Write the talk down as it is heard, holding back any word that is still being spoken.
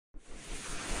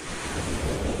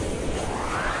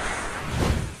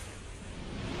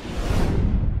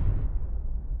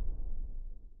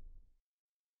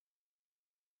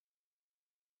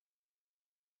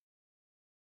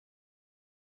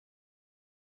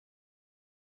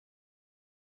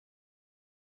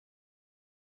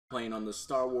playing on the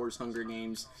Star Wars Hunger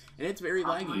Games, and it's very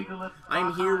laggy.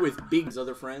 I'm here with Big's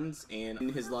other friends, and in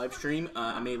his live stream,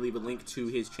 I may leave a link to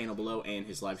his channel below and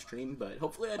his live stream, but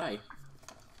hopefully I die.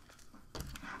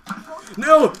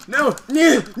 No! No!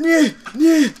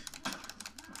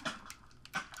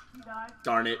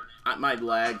 Darn it. My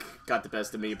lag got the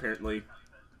best of me, apparently.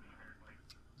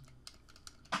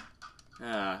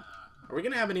 Are we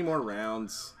gonna have any more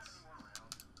rounds?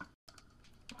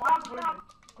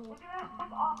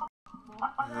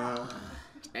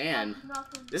 Man,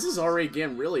 this is already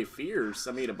getting really fierce.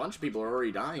 I mean, a bunch of people are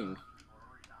already dying.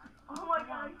 Oh my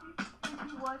god,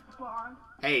 what spawn?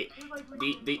 Hey,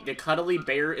 the cuddly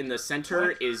bear in the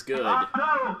center is good.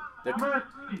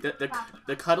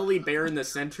 The cuddly bear in the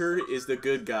center is the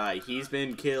good guy. He's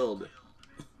been killed.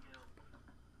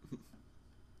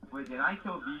 Wait, did I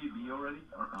kill B already?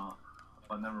 Or not?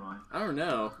 Oh, never mind. I don't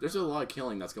know. There's a lot of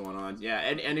killing that's going on. Yeah,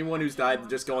 and anyone who's died,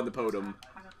 just go on the podium.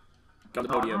 Go on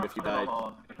the podium if you died.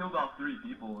 I killed off 3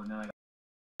 people and then I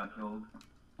got killed.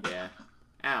 Yeah.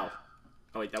 Ow.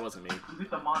 Oh wait, that wasn't me. You hit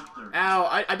the monster.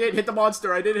 Ow! I did hit the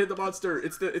monster. I did hit the monster.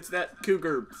 It's that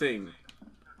cougar thing.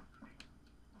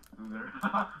 Cougar.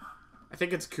 I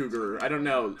think it's cougar. I don't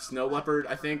know. Snow leopard.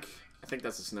 I think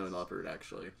that's a snow leopard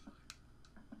actually.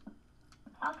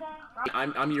 Okay.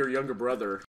 I'm your younger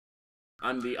brother.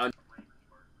 I'm the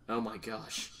Oh my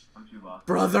gosh. I'm too lost.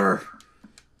 Brother!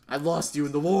 I lost you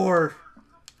in the war!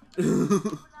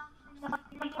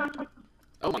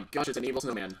 Oh my gosh, it's an evil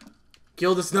snowman.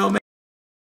 Kill the snowman!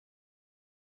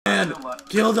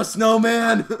 Kill the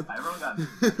snowman!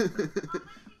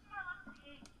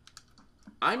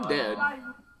 I'm dead.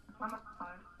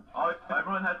 Oh,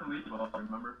 everyone has to leave,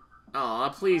 remember? Aw,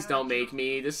 please don't make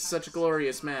me. This is such a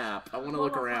glorious map. I want to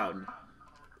look around.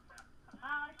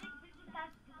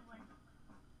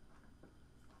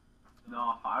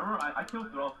 No, I killed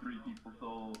all 3 people,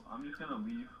 so I'm just gonna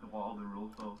leave all the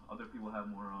rules so other people have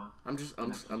more. I'm just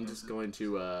going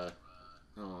to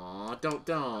Aw, don't,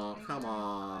 come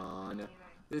on.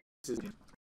 This is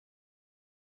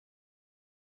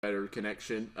better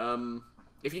connection.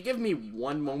 If you give me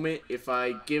one moment, if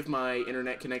I give my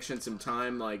internet connection some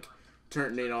time, like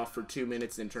turn it off for 2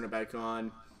 minutes, then turn it back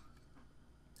on.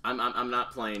 I'm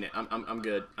not playing it. I'm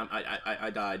good. I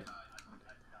died.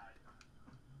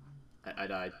 I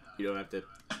died. You don't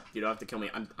have to kill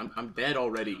me. I'm dead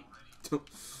already.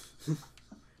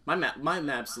 my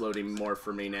map's loading more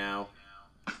for me now.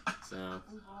 So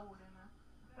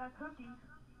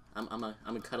I'm a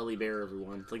cuddly bear,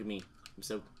 everyone. Look at me.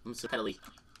 I'm so cuddly.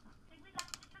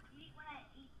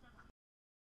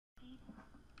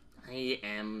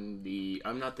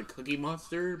 I'm not the Cookie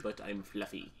Monster, but I'm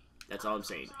fluffy. That's all I'm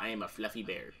saying. I am a fluffy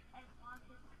bear.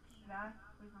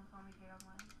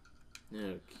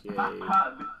 Okay.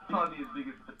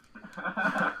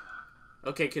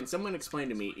 Okay, can someone explain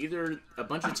to me, either a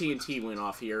bunch of TNT went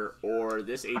off here, or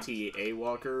this ATA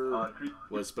walker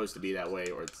was supposed to be that way,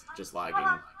 or it's just lagging?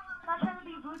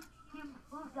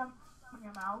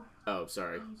 Oh,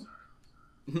 sorry.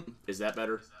 Is that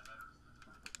better?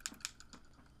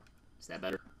 Is that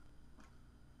better?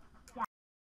 Yeah.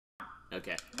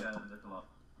 Okay. Yeah, that's a lot.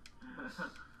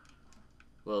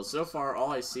 Well, so far,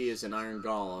 all I see is an iron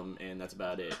golem, and that's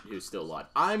about it, who's still alive.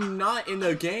 I'm not in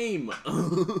the game!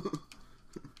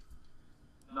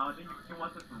 No, I think he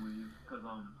wants us to leave, because,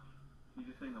 he's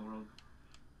just saying the world.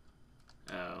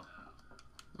 Oh.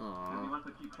 Aww. He wants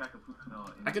to keep track of who's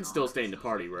I can still stay in the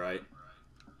party, right?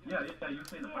 Yeah, you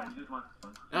stay in the party, he just wants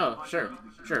fun. Oh, sure,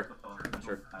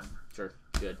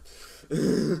 good.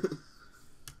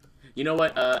 You know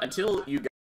what, until you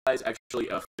guys actually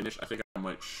finish, I think I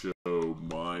might show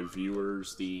my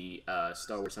viewers the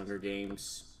Star Wars Hunger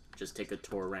Games. Just take a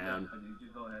tour around. Yeah,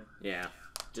 go ahead. Yeah,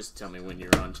 just tell me when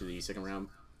you're on to the second round.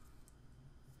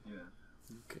 Yeah.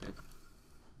 Okay.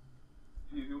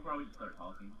 He'll probably just start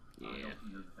talking. Yeah. I don't think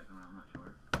he does the second round, I'm not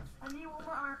sure.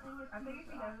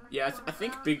 Yeah, I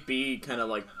think Big B kind of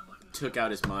like took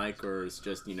out his mic, or is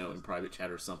just, you know, in private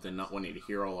chat or something, not wanting to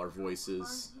hear all our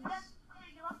voices.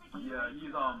 Yeah,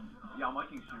 he's yeah, I'm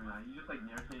watching stream now. He's just like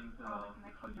narrating to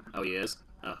Oh, he is?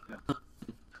 Oh. Yeah.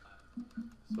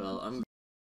 Well, I'm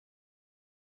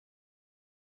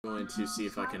going to see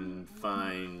if I can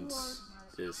find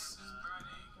this.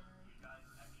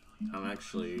 I'm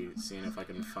actually seeing if I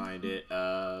can find it.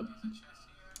 Oh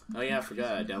yeah, I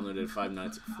forgot. I downloaded Five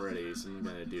Nights at Freddy's. I'm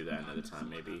gonna do that another time,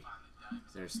 maybe.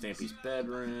 There's Stampy's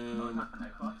bedroom.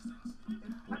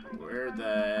 Where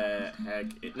the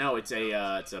heck? No, it's a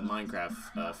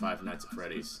Minecraft Five Nights at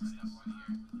Freddy's.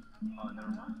 Oh, never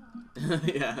mind.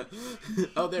 Yeah.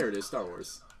 Oh, there it is. Star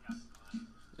Wars.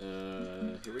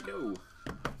 Here we go,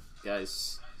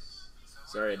 guys.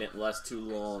 Sorry I didn't last too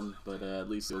long, but at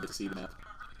least you'll get to see the map.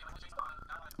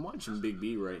 I'm watching Big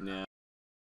B right now.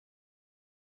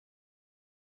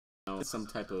 It's some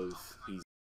type of... He's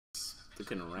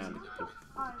looking around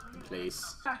the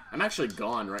place. I'm actually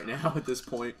gone right now at this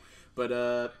point.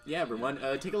 But, yeah, everyone,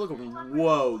 take a look.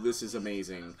 Whoa, this is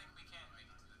amazing.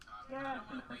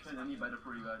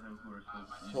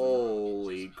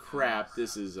 Holy crap,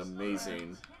 this is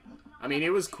amazing. I mean,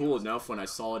 it was cool enough when I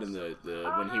saw it in the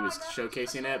when he was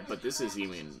showcasing it, but this is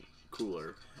even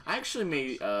cooler. I actually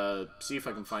may see if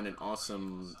I can find an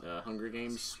awesome Hunger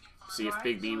Games. See if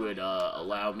Big B would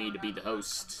allow me to be the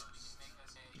host.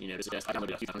 You know, just I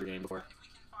downloaded a Hunger Game before.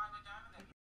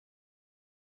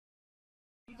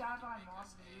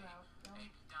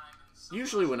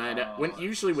 Usually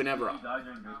whenever.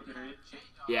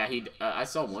 Yeah, I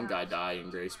saw one guy die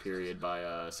in Grace Period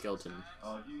by Skeleton.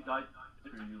 If you died,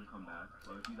 you would come back.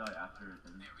 But if you die after,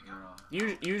 then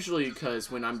you're Usually, because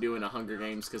when I'm doing a Hunger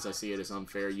Games, because I see it as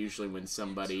unfair. Usually, when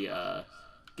somebody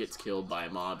gets killed by a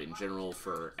mob in general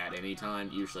at any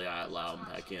time, usually I allow them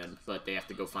back in, but they have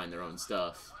to go find their own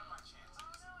stuff.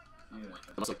 yeah.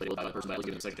 Almost like they will die by the person, but at least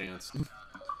give them a second chance.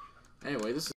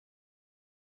 Anyway, this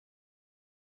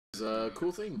is a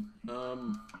cool thing.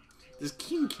 This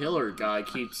King Killer guy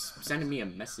keeps sending me a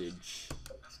message.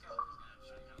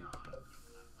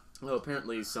 Oh,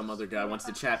 apparently some other guy wants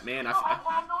to chat. Man,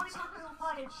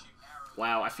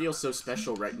 wow, I feel so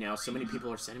special right now. So many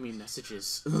people are sending me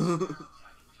messages.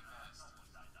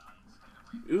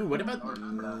 Ooh, what about...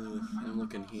 I'm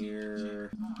looking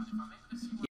here.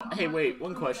 Hey, wait,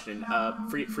 one question.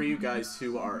 For you guys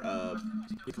who are,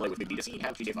 you play with Big B, does he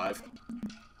have GTA 5?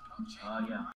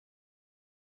 Yeah.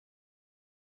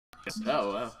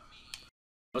 Oh,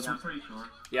 I'm pretty sure.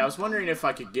 Yeah, I was wondering if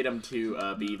I could get him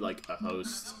to be like a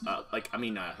host,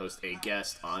 a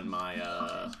guest on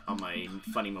my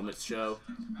Funny Moments show.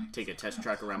 Take a test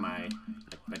track around my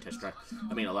test track.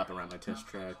 I mean a lap around my test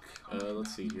track.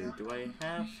 Let's see here. Do I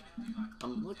have?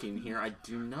 I'm looking here. I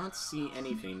do not see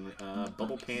anything.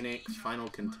 Bubble Panic, Final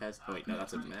Contest. Oh wait, no,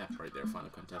 that's a map right there. Final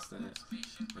Contestant.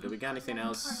 Do we got anything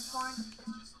else?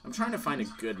 I'm trying to find a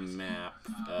good map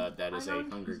that is a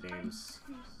Hunger Games.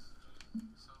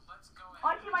 Oh,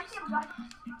 I see him, guys.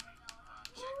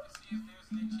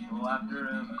 Go after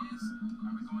him.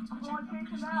 Come on, chase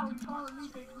him out. He's following me,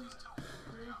 Big B.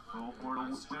 Go for the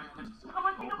win. Come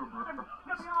on, take him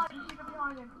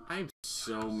behind him. I have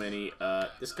so many.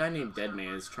 This guy named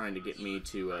Deadman is trying to get me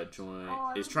to join.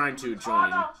 Is trying to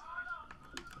join. Oh, no.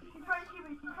 He's trying to shoot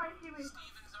me. He's trying to shoot me.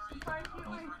 He's trying to shoot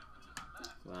me.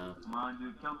 Wow. Come on,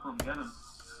 dude. Kill him. Get him.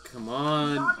 Come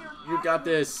on. You got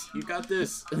this. You got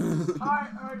this.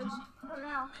 Alright, just put it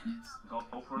now. Go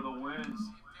for the win.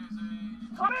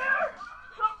 Come here!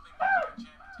 Come here!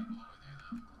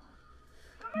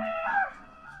 Come here!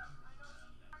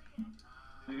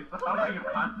 Dude, it sounds like you're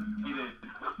constipated.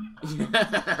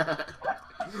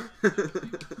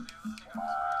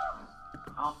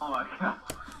 Oh my god.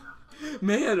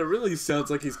 Man, it really sounds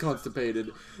like he's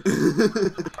constipated.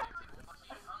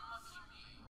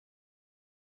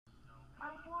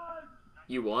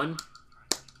 You won?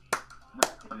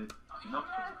 No.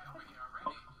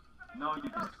 No, you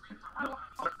didn't. No.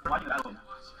 Why you out?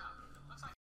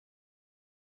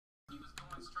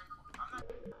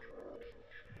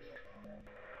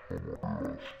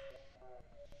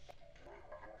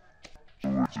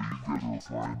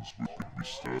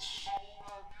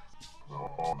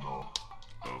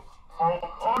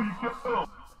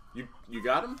 You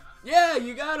got him? Yeah,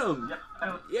 you got him!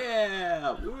 Yeah.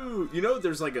 Yeah! Woo! You know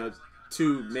there's like a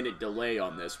 2-minute delay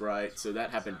on this, right? So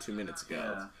that happened 2 minutes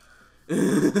ago.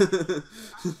 Yeah.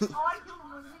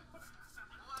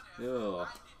 Oh.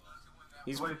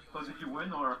 Wait, so did you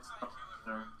win or?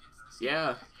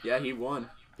 Yeah, he won.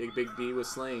 Big B was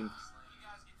slain.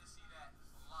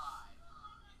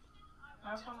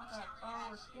 Have fun with that.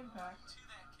 Oh, skin pack.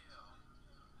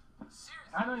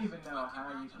 I don't even know how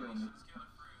you killed me.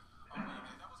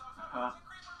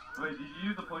 Wait, did you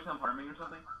use the potion of harming or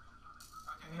something?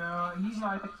 No, he's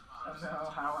like, I don't know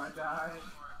how I died.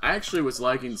 I actually was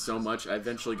lagging so much, I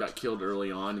eventually got killed early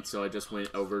on, and so I just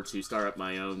went over to start up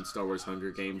my own Star Wars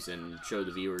Hunger Games and show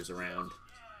the viewers around.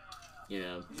 You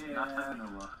know, Yeah.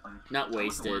 not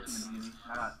waste it.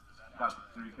 I got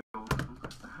 3 kills.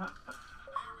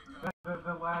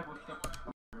 The lag was so...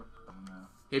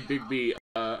 Hey, Big B,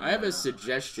 I have a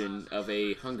suggestion of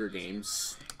a Hunger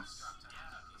Games.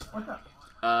 What's up?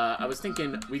 I was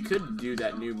thinking we could do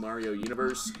that new Mario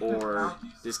Universe or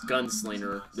this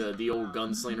Gunslinger, the old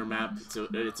Gunslinger map.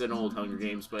 It's an old Hunger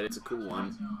Games, but it's a cool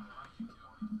one.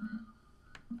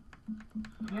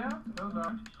 Yeah, those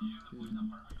are.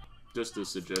 Just a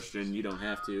suggestion. You don't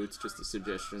have to. It's just a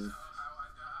suggestion.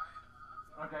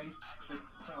 Okay, so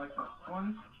like the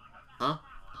one? Huh?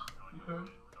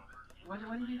 What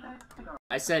did you say?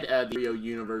 I said the Rio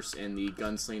universe and the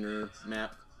Gunslinger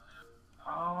map.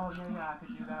 Oh, yeah, I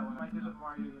could do that one. I did the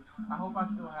Mario. I hope I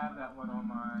still have that one on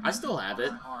my... I still have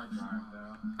it. Hard drive,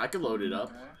 though. I could load it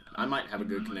up. Okay. I might have a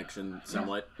good connection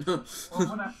somewhat. Well,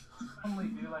 what I normally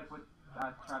do, like,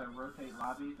 I try to rotate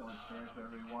lobbies so it's fair to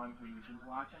everyone who's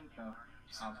watching, so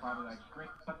I'll probably, like,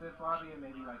 screenshot this lobby and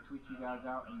maybe, like, tweet you guys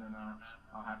out, and then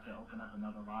I'll have to open up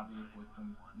another lobby with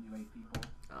some UA people.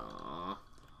 Aww.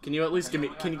 Can you at least give me,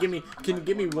 can you give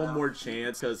me one more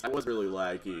chance? Because I was really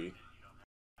laggy.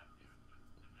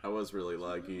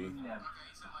 Yeah.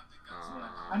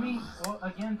 I mean, well,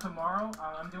 again, tomorrow,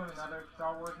 I'm doing another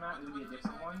Star Wars map. It'll be a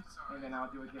different one, and then I'll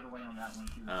do a giveaway on that one,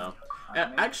 too. Oh.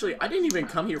 Actually, I didn't even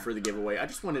come here for the giveaway. I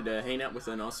just wanted to hang out with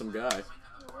an awesome guy.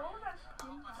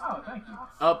 Oh, thank you.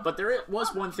 But there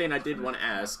was one thing I did want to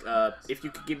ask. If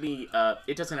you could give me,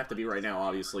 it doesn't have to be right now,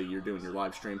 obviously, you're doing your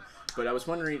live stream, but I was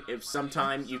wondering if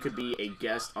sometime you could be a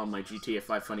guest on my GTA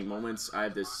 5 Funny Moments. I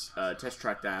have this test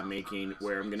track that I'm making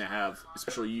where I'm going to have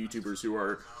especially YouTubers who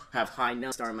have high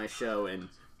numbers star my show and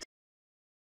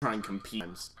try and compete.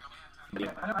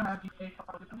 Yeah. I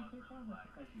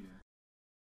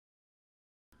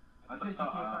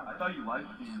thought you live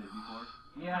streamed it before.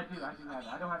 Yeah, I do have it.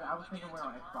 I don't have it. I was thinking we're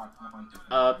on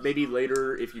Xbox. Maybe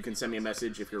later, if you can send me a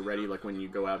message, if you're ready, like when you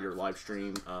go out your live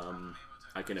stream,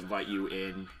 I can invite you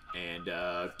in and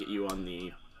get you on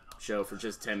the show for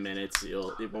just 10 minutes.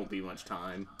 It won't be much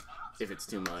time, if it's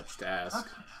too much to ask.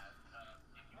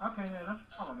 Okay, yeah, that's a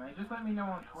problem, man. Just let me know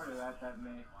on Twitter. That's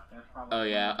probably... Oh,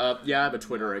 yeah. Yeah, I have a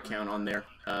Twitter account on there.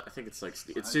 I think it's like...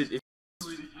 It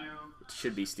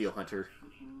should be Steel Hunter.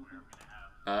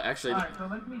 Actually... Alright, so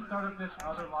let me start up this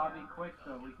other lobby quick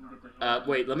so we can get this...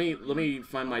 wait, let me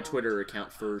find my Twitter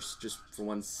account first, just for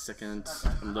 1 second.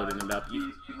 Okay. I'm loading it up. Yeah,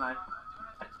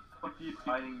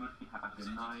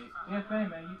 same,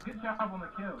 man. Good job on the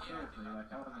kill, seriously. Like,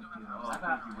 that wasn't too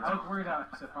bad. I was worried I was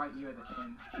to fight you at the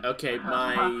end. Okay,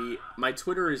 my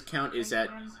Twitter account is at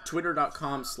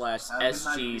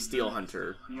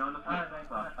twitter.com/sgsteelhunter. My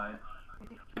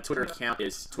Twitter account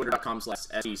is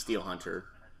twitter.com/sgsteelhunter.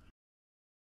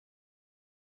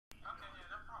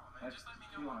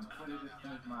 On Twitter, just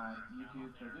finished my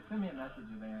YouTube, so just send me a message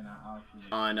there and I'll see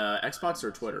it. On Xbox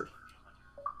or Twitter?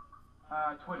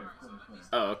 Twitter.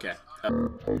 Oh, okay.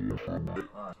 Alright, cool.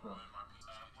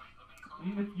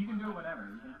 You can do it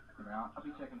whenever. I'll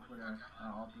be checking Twitter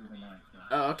all through the night. So.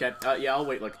 Oh, okay. Yeah, I'll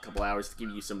wait like a couple hours to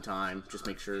give you some time. Just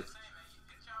make sure.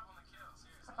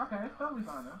 Okay, it's totally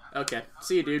fine though. Okay.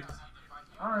 See you, dude.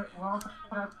 Alright, well,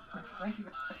 thank you.